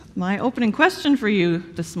My opening question for you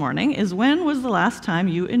this morning is, when was the last time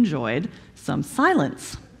you enjoyed some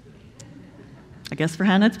silence? I guess for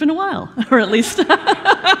Hannah it's been a while, or at least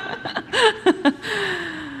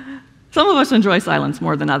some of us enjoy silence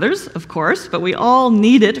more than others, of course, but we all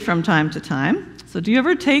need it from time to time. So do you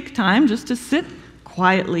ever take time just to sit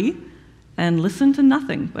quietly and listen to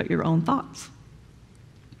nothing but your own thoughts?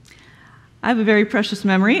 I have a very precious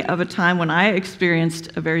memory of a time when I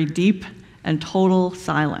experienced a very deep and total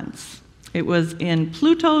silence. It was in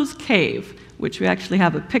Pluto's cave, which we actually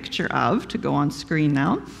have a picture of to go on screen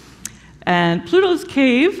now. And Pluto's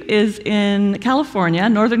cave is in California,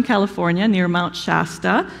 Northern California, near Mount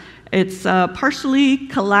Shasta. It's a partially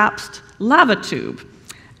collapsed lava tube.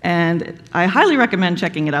 And I highly recommend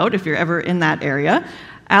checking it out if you're ever in that area.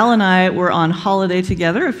 Al and I were on holiday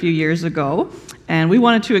together a few years ago, and we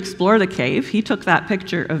wanted to explore the cave. He took that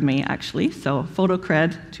picture of me, actually, so photo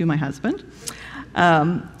cred to my husband.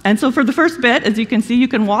 And so for the first bit, as you can see, you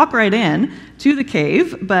can walk right in to the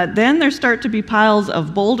cave, but then there start to be piles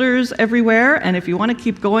of boulders everywhere, and if you want to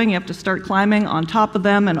keep going, you have to start climbing on top of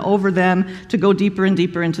them and over them to go deeper and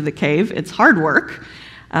deeper into the cave. It's hard work.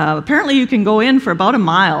 Apparently you can go in for about a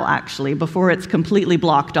mile, actually, before it's completely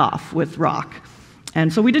blocked off with rock.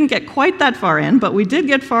 And so we didn't get quite that far in, but we did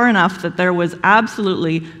get far enough that there was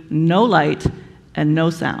absolutely no light and no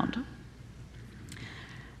sound.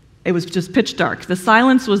 It was just pitch dark. The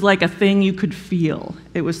silence was like a thing you could feel.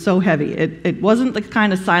 It was so heavy. It wasn't the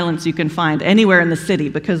kind of silence you can find anywhere in the city,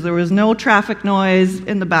 because there was no traffic noise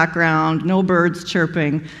in the background, no birds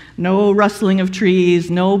chirping, no rustling of trees,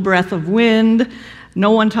 no breath of wind,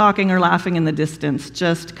 no one talking or laughing in the distance,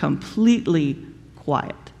 just completely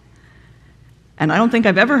quiet. And I don't think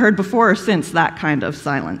I've ever heard before or since that kind of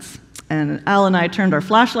silence. And Al and I turned our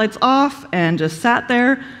flashlights off and just sat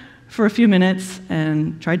there for a few minutes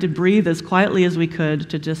and tried to breathe as quietly as we could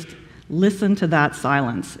to just listen to that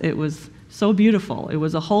silence. It was so beautiful. It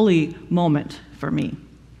was a holy moment for me.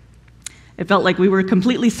 It felt like we were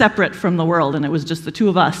completely separate from the world, and it was just the two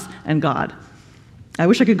of us and God. I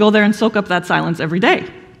wish I could go there and soak up that silence every day.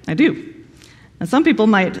 I do. And some people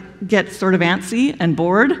might get sort of antsy and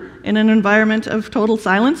bored in an environment of total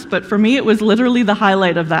silence, but for me it was literally the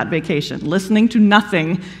highlight of that vacation, listening to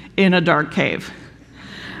nothing in a dark cave.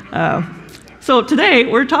 So today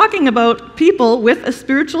we're talking about people with a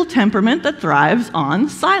spiritual temperament that thrives on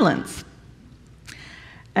silence.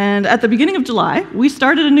 And at the beginning of July, we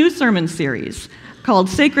started a new sermon series called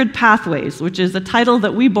Sacred Pathways, which is a title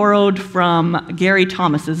that we borrowed from Gary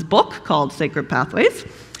Thomas's book called Sacred Pathways.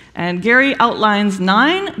 And Gary outlines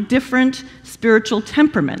 9 different spiritual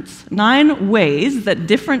temperaments, 9 ways that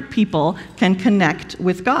different people can connect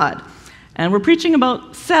with God. And we're preaching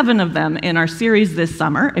about 7 of them in our series this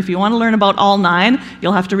summer. If you want to learn about all 9,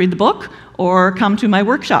 you'll have to read the book or come to my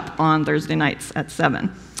workshop on Thursday nights at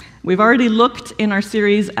 7. We've already looked in our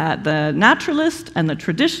series at the naturalist and the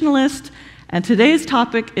traditionalist, and today's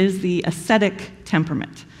topic is the ascetic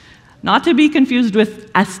temperament. Not to be confused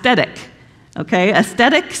with aesthetic. Okay,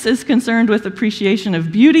 aesthetics is concerned with appreciation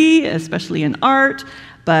of beauty, especially in art,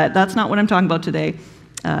 but that's not what I'm talking about today.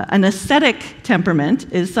 An ascetic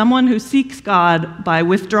temperament is someone who seeks God by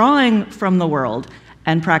withdrawing from the world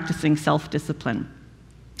and practicing self-discipline.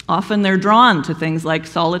 Often they're drawn to things like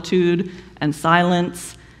solitude and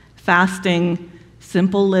silence, fasting,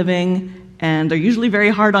 simple living, and they're usually very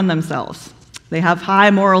hard on themselves. They have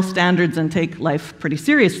high moral standards and take life pretty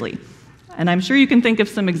seriously. And I'm sure you can think of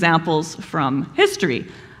some examples from history.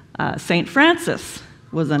 St. Francis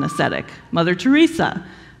was an ascetic, Mother Teresa,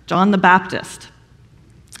 John the Baptist.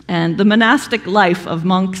 And the monastic life of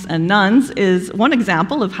monks and nuns is one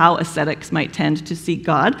example of how ascetics might tend to seek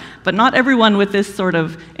God, but not everyone with this sort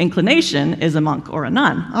of inclination is a monk or a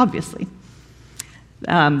nun, obviously.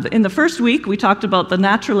 In the first week, we talked about the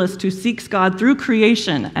naturalist who seeks God through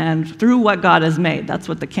creation and through what God has made. That's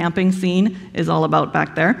what the camping scene is all about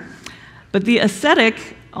back there. But the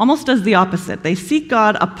ascetic almost does the opposite. They seek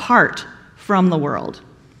God apart from the world.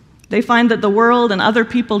 They find that the world and other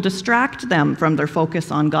people distract them from their focus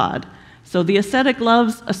on God. So the ascetic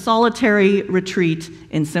loves a solitary retreat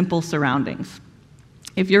in simple surroundings.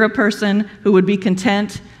 If you're a person who would be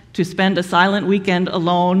content to spend a silent weekend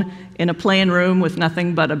alone in a plain room with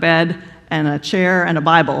nothing but a bed and a chair and a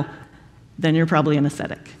Bible, then you're probably an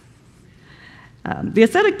ascetic. The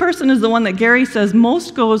ascetic person is the one that Gary says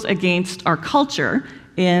most goes against our culture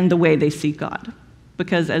in the way they seek God.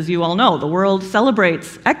 Because as you all know, the world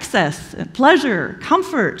celebrates excess, pleasure,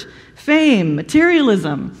 comfort, fame,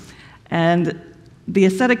 materialism, and the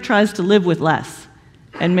ascetic tries to live with less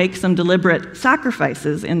and make some deliberate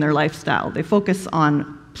sacrifices in their lifestyle. They focus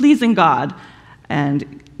on pleasing God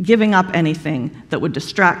and giving up anything that would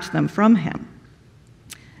distract them from him.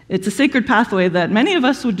 It's a sacred pathway that many of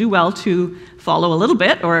us would do well to follow a little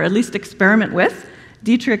bit, or at least experiment with.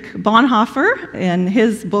 Dietrich Bonhoeffer, in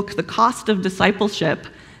his book, The Cost of Discipleship,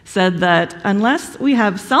 said that unless we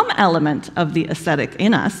have some element of the ascetic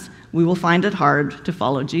in us, we will find it hard to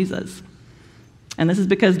follow Jesus. And this is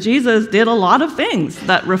because Jesus did a lot of things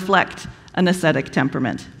that reflect an ascetic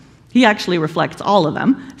temperament. He actually reflects all of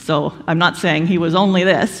them, so I'm not saying he was only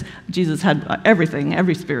this. Jesus had everything,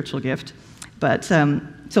 every spiritual gift. But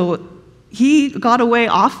so he got away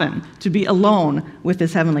often to be alone with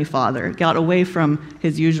his Heavenly Father, got away from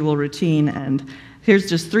his usual routine. And here's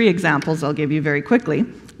just 3 examples I'll give you very quickly.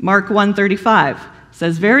 Mark 1:35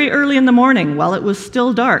 says, very early in the morning, while it was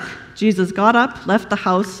still dark, Jesus got up, left the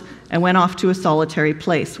house, and went off to a solitary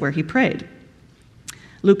place where he prayed.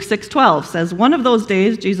 Luke 6:12 says, one of those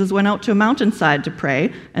days, Jesus went out to a mountainside to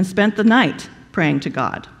pray and spent the night praying to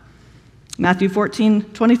God. Matthew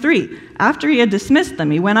 14:23, after he had dismissed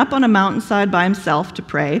them, he went up on a mountainside by himself to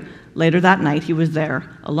pray. Later that night, he was there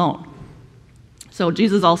alone. So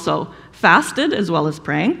Jesus also fasted as well as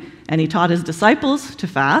praying, and he taught his disciples to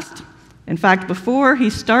fast. In fact, before he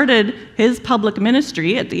started his public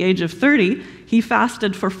ministry at the age of 30, he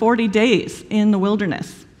fasted for 40 days in the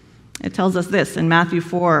wilderness. It tells us this in Matthew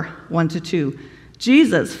 4:1-2.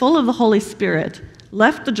 Jesus, full of the Holy Spirit,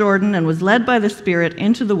 left the Jordan and was led by the Spirit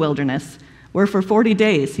into the wilderness, where for 40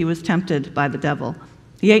 days he was tempted by the devil.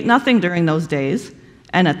 He ate nothing during those days,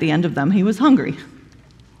 and at the end of them he was hungry.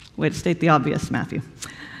 Way to state the obvious, Matthew.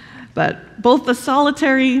 But both the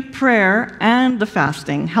solitary prayer and the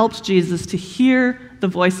fasting helped Jesus to hear the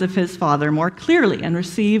voice of his Father more clearly and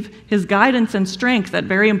receive his guidance and strength at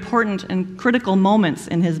very important and critical moments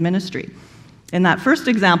in his ministry. In that first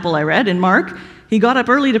example I read in Mark, he got up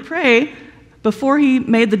early to pray before he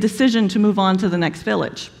made the decision to move on to the next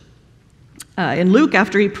village. In Luke,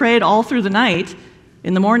 after he prayed all through the night,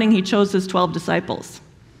 in the morning he chose his 12 disciples.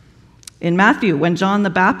 In Matthew, when John the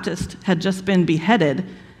Baptist had just been beheaded,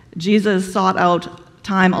 Jesus sought out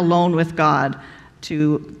time alone with God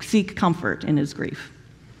to seek comfort in his grief.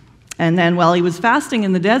 And then while he was fasting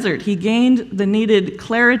in the desert, he gained the needed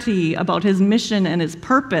clarity about his mission and his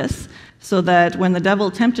purpose so that when the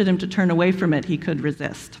devil tempted him to turn away from it, he could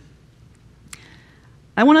resist.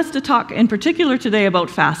 I want us to talk in particular today about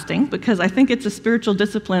fasting because I think it's a spiritual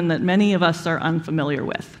discipline that many of us are unfamiliar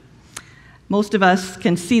with. Most of us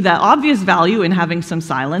can see that obvious value in having some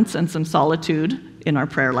silence and some solitude in our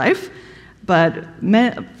prayer life, but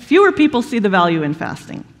fewer people see the value in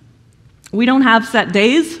fasting. We don't have set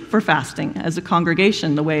days for fasting as a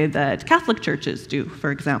congregation the way that Catholic churches do,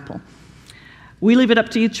 for example. We leave it up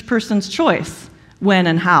to each person's choice when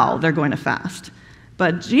and how they're going to fast.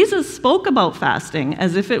 But Jesus spoke about fasting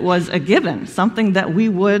as if it was a given, something that we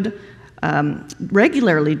would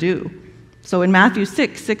regularly do. So in Matthew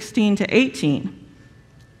 6:16-18,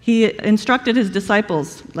 he instructed his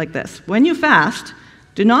disciples like this: when you fast,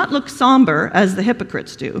 do not look somber as the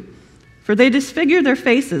hypocrites do, for they disfigure their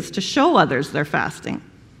faces to show others they're fasting.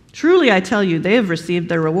 Truly, I tell you, they have received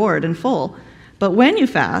their reward in full. But when you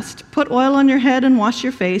fast, put oil on your head and wash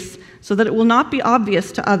your face, so that it will not be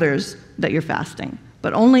obvious to others that you're fasting,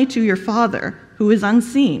 but only to your Father who is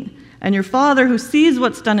unseen, and your Father who sees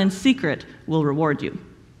what's done in secret will reward you.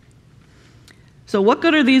 So what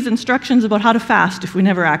good are these instructions about how to fast if we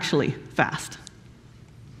never actually fast?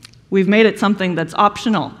 We've made it something that's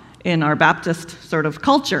optional in our Baptist sort of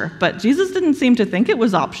culture, but Jesus didn't seem to think it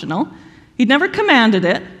was optional. He'd never commanded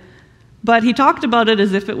it, but he talked about it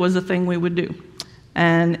as if it was a thing we would do.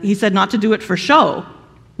 And he said not to do it for show,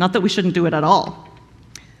 not that we shouldn't do it at all.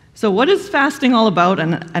 So what is fasting all about,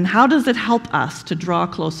 and how does it help us to draw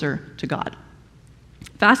closer to God?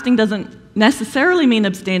 Fasting doesn't necessarily mean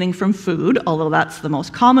abstaining from food, although that's the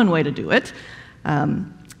most common way to do it.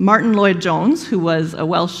 Martin Lloyd-Jones, who was a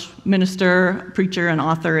Welsh minister, preacher, and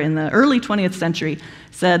author in the early 20th century,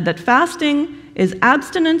 said that fasting is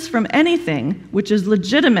abstinence from anything which is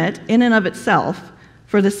legitimate in and of itself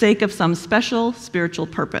for the sake of some special spiritual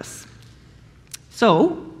purpose.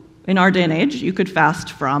 So, in our day and age, you could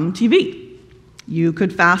fast from TV. You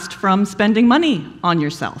could fast from spending money on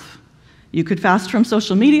yourself. You could fast from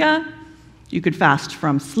social media. You could fast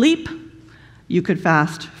from sleep. You could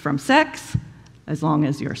fast from sex, as long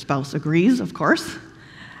as your spouse agrees, of course.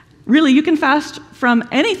 Really, you can fast from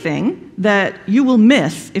anything that you will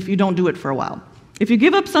miss if you don't do it for a while. If you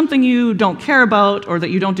give up something you don't care about or that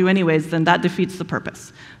you don't do anyways, then that defeats the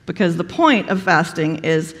purpose. Because the point of fasting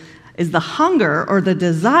is the hunger or the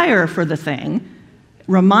desire for the thing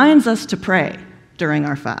reminds us to pray during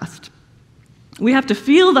our fast. We have to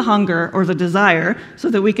feel the hunger or the desire so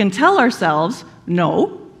that we can tell ourselves,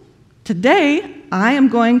 no, today I am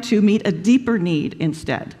going to meet a deeper need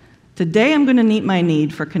instead. Today I'm going to meet my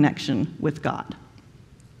need for connection with God.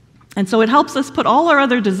 And so it helps us put all our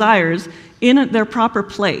other desires in their proper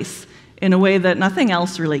place in a way that nothing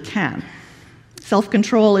else really can.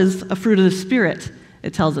 Self-control is a fruit of the Spirit,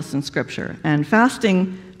 it tells us in Scripture. And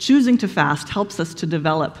fasting, choosing to fast, helps us to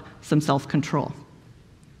develop some self-control.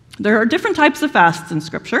 There are different types of fasts in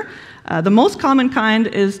Scripture. The most common kind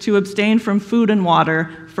is to abstain from food and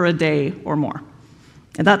water for a day or more.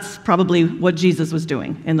 And that's probably what Jesus was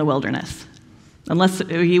doing in the wilderness. Unless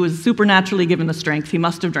he was supernaturally given the strength, he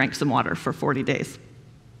must have drank some water for 40 days.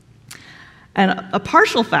 And a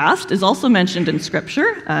partial fast is also mentioned in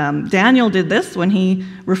Scripture. Daniel did this when he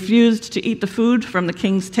refused to eat the food from the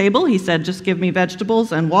king's table. He said, just give me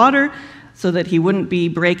vegetables and water, so that he wouldn't be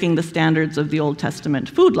breaking the standards of the Old Testament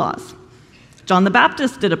food laws. John the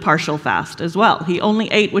Baptist did a partial fast as well. He only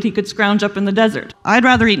ate what he could scrounge up in the desert. I'd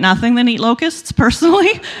rather eat nothing than eat locusts,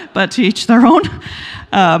 personally, but to each their own.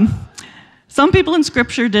 Some people in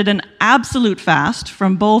Scripture did an absolute fast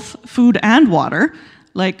from both food and water,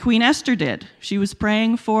 like Queen Esther did. She was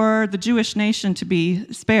praying for the Jewish nation to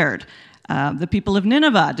be spared. The people of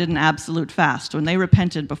Nineveh did an absolute fast when they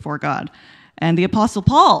repented before God. And the Apostle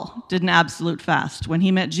Paul did an absolute fast when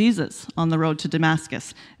he met Jesus on the road to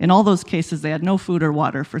Damascus. In all those cases, they had no food or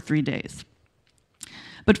water for 3 days.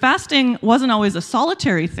 But fasting wasn't always a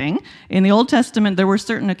solitary thing. In the Old Testament, there were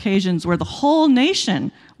certain occasions where the whole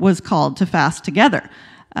nation was called to fast together.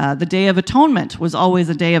 The Day of Atonement was always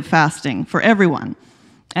a day of fasting for everyone.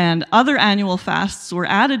 And other annual fasts were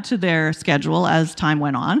added to their schedule as time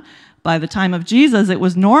went on. By the time of Jesus, it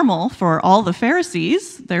was normal for all the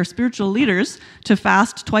Pharisees, their spiritual leaders, to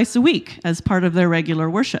fast twice a week as part of their regular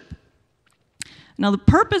worship. Now, the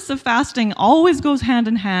purpose of fasting always goes hand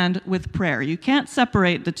in hand with prayer. You can't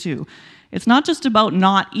separate the two. It's not just about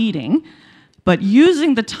not eating, but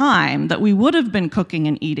using the time that we would have been cooking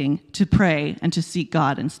and eating to pray and to seek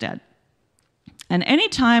God instead. And any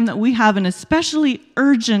time that we have an especially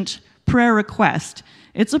urgent prayer request,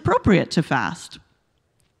 it's appropriate to fast.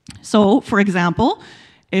 So, for example,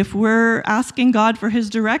 if we're asking God for his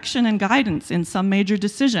direction and guidance in some major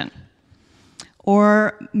decision,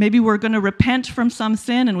 or maybe we're going to repent from some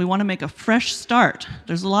sin and we want to make a fresh start.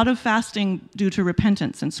 There's a lot of fasting due to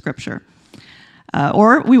repentance in Scripture.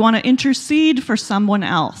 Or we want to intercede for someone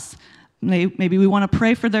else. Maybe we want to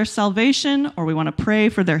pray for their salvation, or we want to pray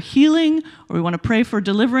for their healing, or we want to pray for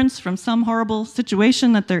deliverance from some horrible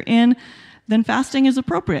situation that they're in. Then fasting is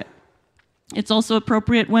appropriate. It's also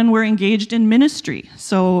appropriate when we're engaged in ministry.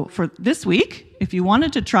 So for this week, if you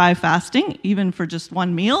wanted to try fasting, even for just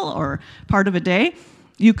one meal or part of a day,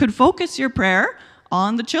 you could focus your prayer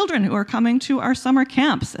on the children who are coming to our summer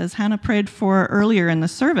camps, as Hannah prayed for earlier in the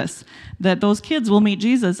service, that those kids will meet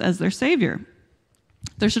Jesus as their Savior.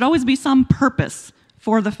 There should always be some purpose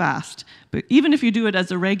for the fast, but even if you do it as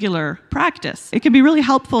a regular practice, it can be really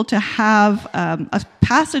helpful to have a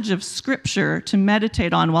passage of Scripture to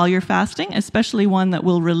meditate on while you're fasting, especially one that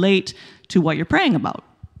will relate to what you're praying about.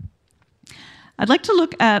 I'd like to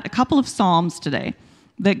look at a couple of Psalms today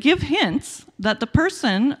that give hints that the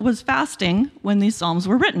person was fasting when these Psalms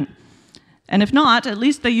were written. And if not, at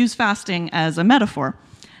least they use fasting as a metaphor.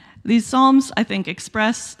 These Psalms, I think,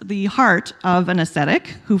 express the heart of an ascetic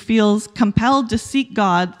who feels compelled to seek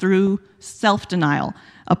God through self-denial,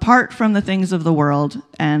 apart from the things of the world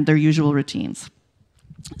and their usual routines.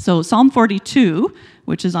 So Psalm 42,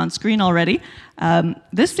 which is on screen already,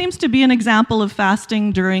 this seems to be an example of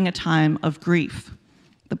fasting during a time of grief.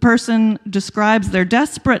 The person describes their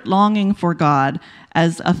desperate longing for God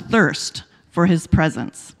as a thirst for his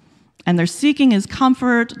presence. And they're seeking his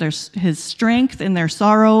comfort, his strength in their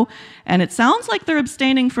sorrow, and it sounds like they're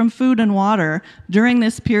abstaining from food and water during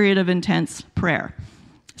this period of intense prayer.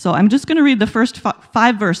 So I'm just going to read the first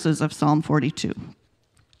 5 verses of Psalm 42.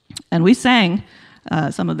 And we sang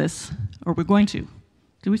some of this, or we're going to.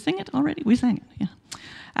 Did we sing it already? We sang it, yeah.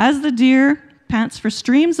 As the deer pants for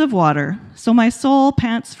streams of water, so my soul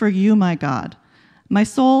pants for you, my God. My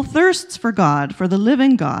soul thirsts for God, for the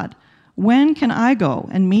living God. When can I go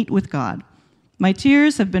and meet with God? My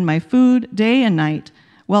tears have been my food day and night,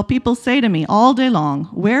 while people say to me all day long,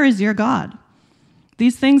 where is your God?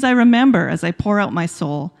 These things I remember as I pour out my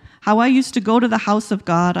soul, how I used to go to the house of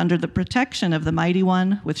God under the protection of the Mighty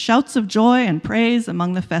One, with shouts of joy and praise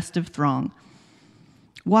among the festive throng.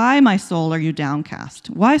 Why, my soul, are you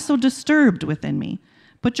downcast? Why so disturbed within me?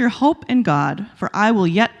 Put your hope in God, for I will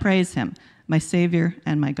yet praise him, my Savior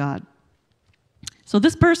and my God. So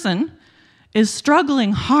this person is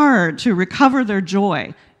struggling hard to recover their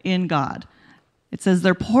joy in God. It says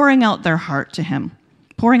they're pouring out their heart to him,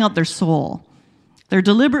 pouring out their soul. They're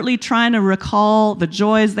deliberately trying to recall the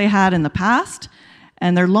joys they had in the past,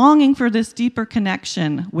 and they're longing for this deeper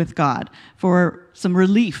connection with God, for some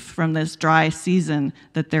relief from this dry season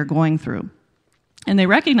that they're going through. And they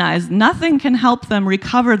recognize nothing can help them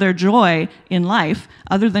recover their joy in life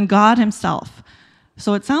other than God himself.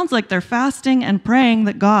 So it sounds like they're fasting and praying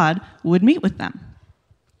that God would meet with them.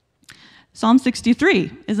 Psalm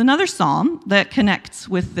 63 is another psalm that connects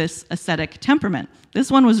with this ascetic temperament. This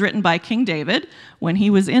one was written by King David when he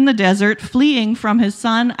was in the desert fleeing from his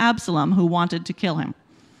son Absalom, who wanted to kill him.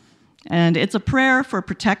 And it's a prayer for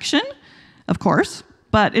protection, of course,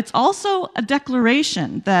 but it's also a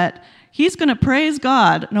declaration that he's going to praise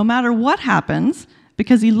God no matter what happens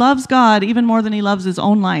because he loves God even more than he loves his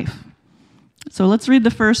own life. So let's read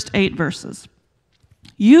the first 8 verses.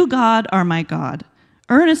 You, God, are my God.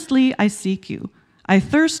 Earnestly I seek you. I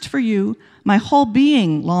thirst for you. My whole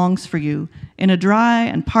being longs for you in a dry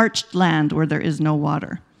and parched land where there is no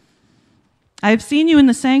water. I have seen you in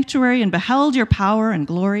the sanctuary and beheld your power and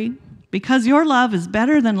glory. Because your love is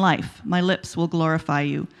better than life, my lips will glorify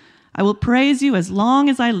you. I will praise you as long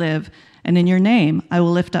as I live, and in your name I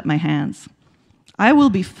will lift up my hands. I will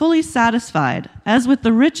be fully satisfied, as with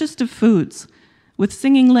the richest of foods. With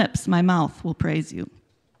singing lips, my mouth will praise you.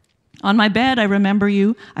 On my bed, I remember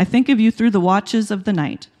you. I think of you through the watches of the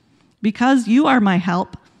night. Because you are my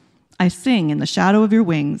help, I sing in the shadow of your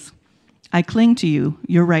wings. I cling to you.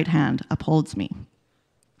 Your right hand upholds me.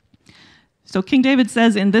 So King David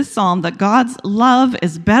says in this psalm that God's love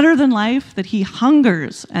is better than life, that he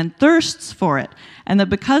hungers and thirsts for it, and that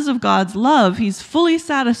because of God's love, he's fully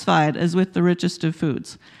satisfied as with the richest of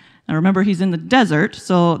foods. Now remember, he's in the desert,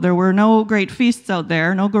 so there were no great feasts out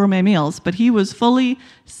there, no gourmet meals, but he was fully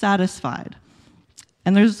satisfied.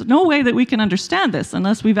 And there's no way that we can understand this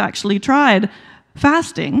unless we've actually tried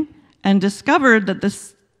fasting and discovered that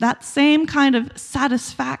that same kind of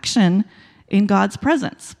satisfaction in God's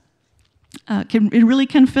presence. It really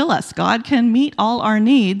can fill us. God can meet all our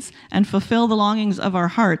needs and fulfill the longings of our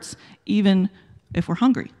hearts, even if we're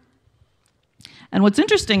hungry. And what's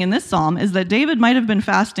interesting in this psalm is that David might have been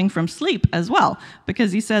fasting from sleep as well,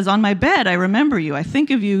 because he says, on my bed I remember you, I think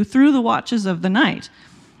of you through the watches of the night.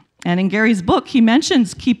 And in Gary's book, he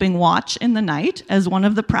mentions keeping watch in the night as one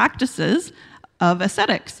of the practices of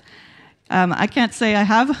ascetics. I can't say I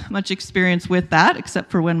have much experience with that,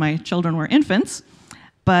 except for when my children were infants,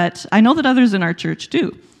 but I know that others in our church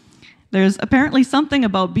do. There's apparently something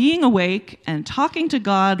about being awake and talking to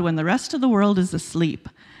God when the rest of the world is asleep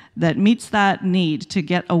that meets that need to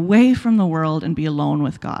get away from the world and be alone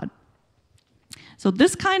with God. So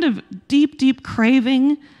this kind of deep, deep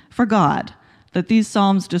craving for God that these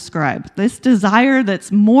psalms describe, this desire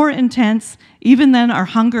that's more intense even than our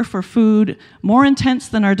hunger for food, more intense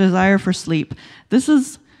than our desire for sleep, this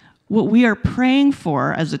is what we are praying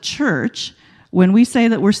for as a church when we say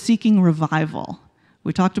that we're seeking revival.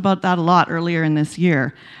 We talked about that a lot earlier in this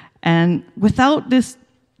year. And without this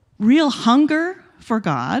real hunger for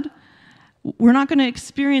God, we're not going to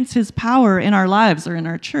experience his power in our lives or in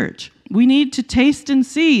our church. We need to taste and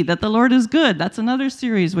see that the Lord is good. That's another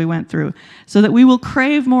series we went through, so that we will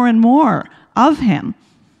crave more and more of him.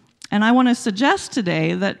 And I want to suggest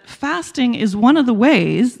today that fasting is one of the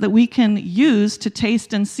ways that we can use to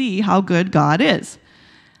taste and see how good God is.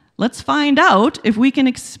 Let's find out if we can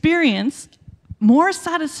experience more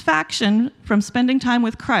satisfaction from spending time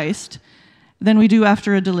with Christ than we do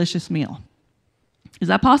after a delicious meal. Is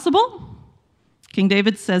that possible? King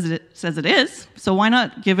David says it is, so why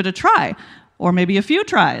not give it a try, or maybe a few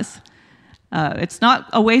tries? It's not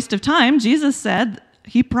a waste of time. Jesus said,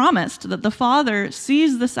 he promised that the Father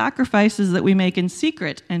sees the sacrifices that we make in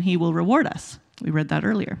secret, and he will reward us. We read that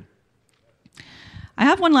earlier. I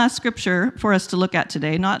have one last scripture for us to look at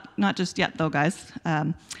today, not just yet though, guys.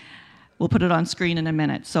 We'll put it on screen in a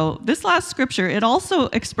minute. So this last scripture, it also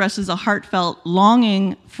expresses a heartfelt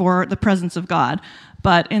longing for the presence of God.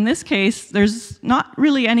 But in this case, there's not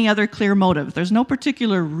really any other clear motive. There's no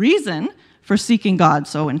particular reason for seeking God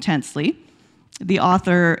so intensely. The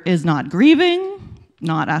author is not grieving,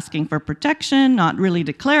 not asking for protection, not really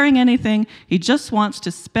declaring anything. He just wants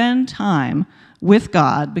to spend time with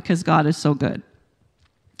God because God is so good.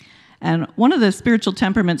 And one of the spiritual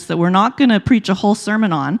temperaments that we're not going to preach a whole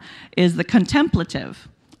sermon on is the contemplative.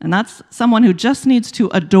 And that's someone who just needs to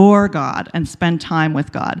adore God and spend time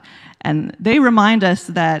with God. And they remind us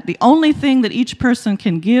that the only thing that each person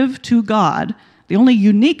can give to God, the only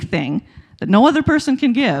unique thing that no other person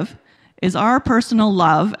can give, is our personal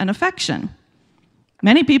love and affection.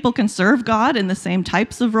 Many people can serve God in the same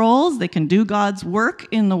types of roles. They can do God's work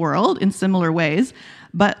in the world in similar ways,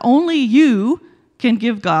 but only you can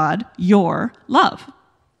give God your love.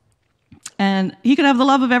 And he could have the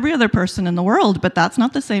love of every other person in the world, but that's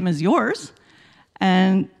not the same as yours.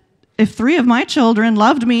 And if 3 of my children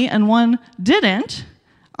loved me and 1 didn't,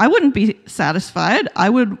 I wouldn't be satisfied. I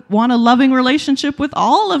would want a loving relationship with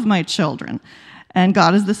all of my children. And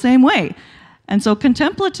God is the same way. And so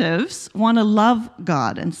contemplatives want to love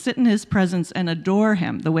God and sit in his presence and adore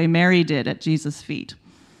him the way Mary did at Jesus' feet.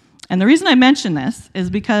 And the reason I mention this is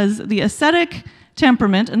because the ascetic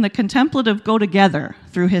temperament and the contemplative go together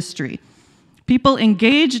through history. People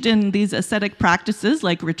engaged in these ascetic practices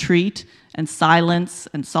like retreat and silence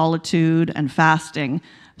and solitude and fasting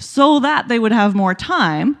so that they would have more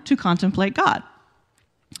time to contemplate God.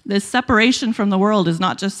 This separation from the world is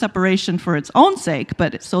not just separation for its own sake,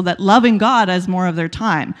 but so that loving God has more of their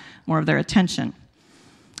time, more of their attention.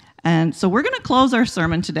 And so we're going to close our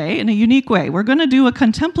sermon today in a unique way. We're going to do a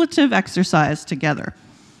contemplative exercise together.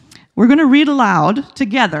 We're going to read aloud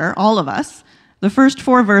together, all of us, the first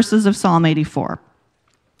 4 verses of Psalm 84.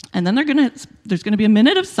 And then there's going to be a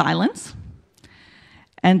minute of silence,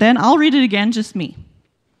 and then I'll read it again, just me.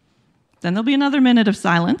 Then there'll be another minute of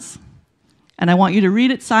silence, and I want you to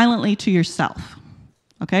read it silently to yourself.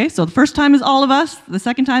 Okay? So the first time is all of us, the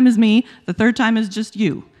second time is me, the third time is just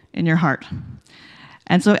you in your heart.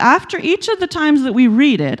 And so after each of the times that we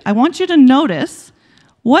read it, I want you to notice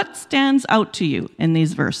what stands out to you in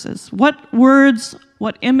these verses. What words,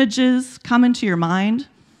 what images come into your mind,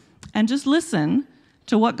 and just listen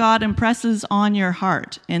to what God impresses on your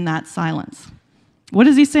heart in that silence. What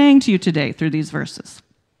is he saying to you today through these verses?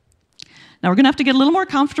 Now, we're going to have to get a little more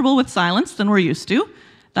comfortable with silence than we're used to.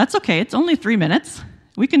 That's okay. It's only 3 minutes.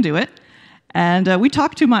 We can do it. And we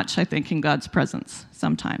talk too much, I think, in God's presence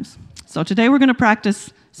sometimes. So today we're going to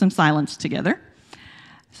practice some silence together.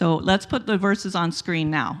 So let's put the verses on screen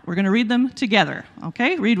now. We're going to read them together,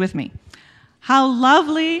 okay? Read with me. How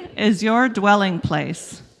lovely is your dwelling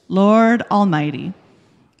place, Lord Almighty.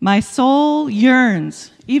 My soul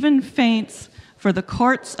yearns, even faints, for the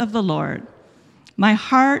courts of the Lord. My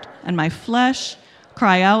heart and my flesh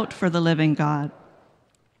cry out for the living God.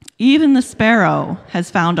 Even the sparrow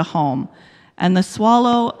has found a home, and the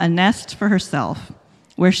swallow a nest for herself,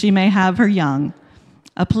 where she may have her young,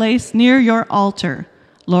 a place near your altar,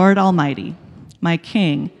 Lord Almighty, my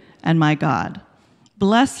King and my God.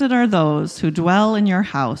 Blessed are those who dwell in your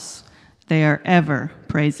house. They are ever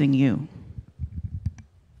praising you.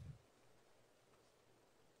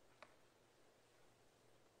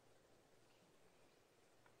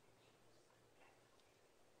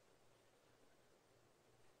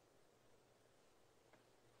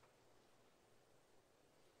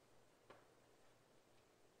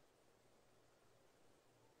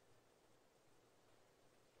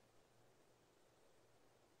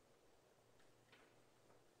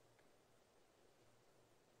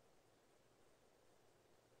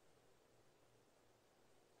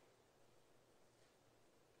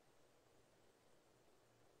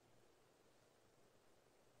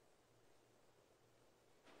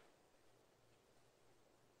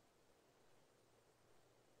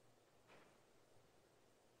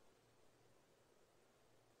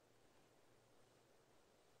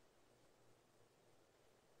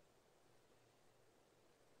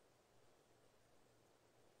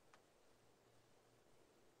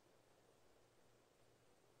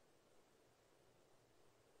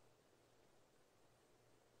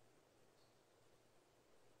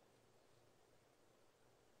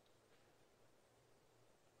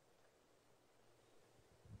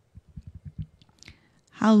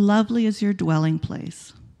 How lovely is your dwelling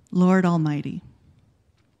place, Lord Almighty.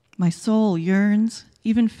 My soul yearns,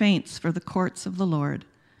 even faints, for the courts of the Lord.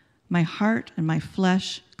 My heart and my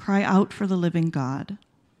flesh cry out for the living God.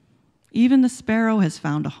 Even the sparrow has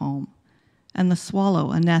found a home, and the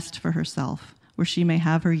swallow a nest for herself, where she may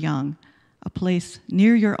have her young, a place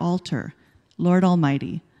near your altar, Lord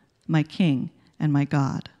Almighty, my King and my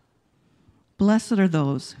God. Blessed are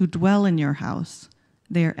those who dwell in your house.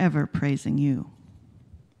 They are ever praising you.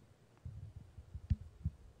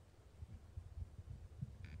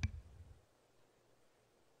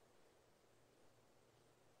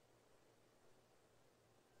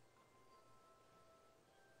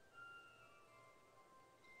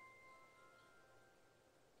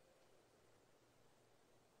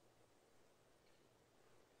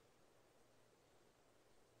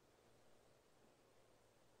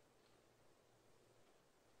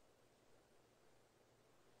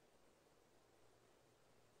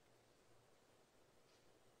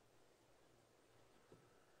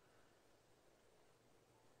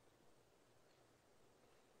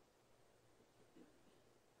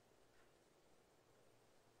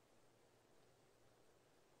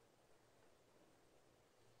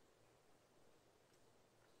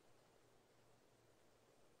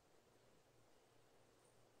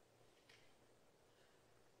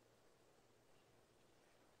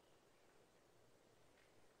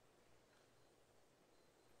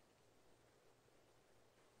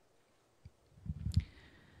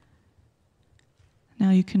 Now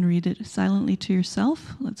you can read it silently to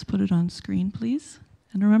yourself. Let's put it on screen, please.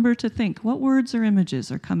 And remember to think, what words or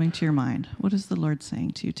images are coming to your mind? What is the Lord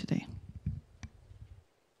saying to you today?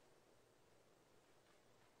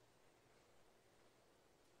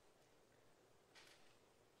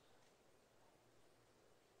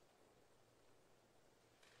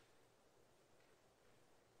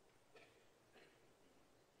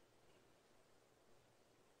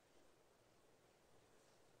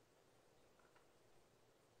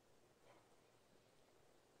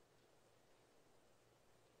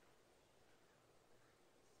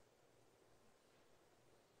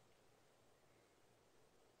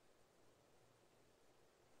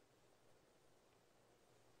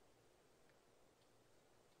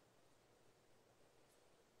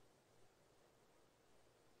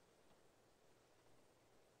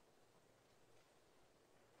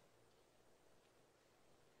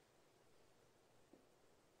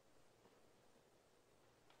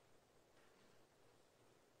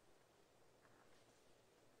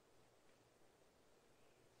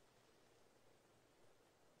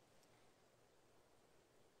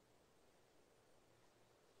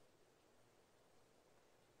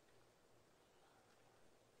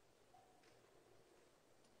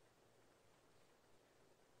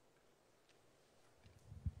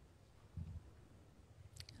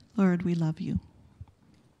 Lord, we love you.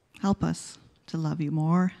 Help us to love you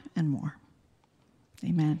more and more.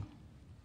 Amen.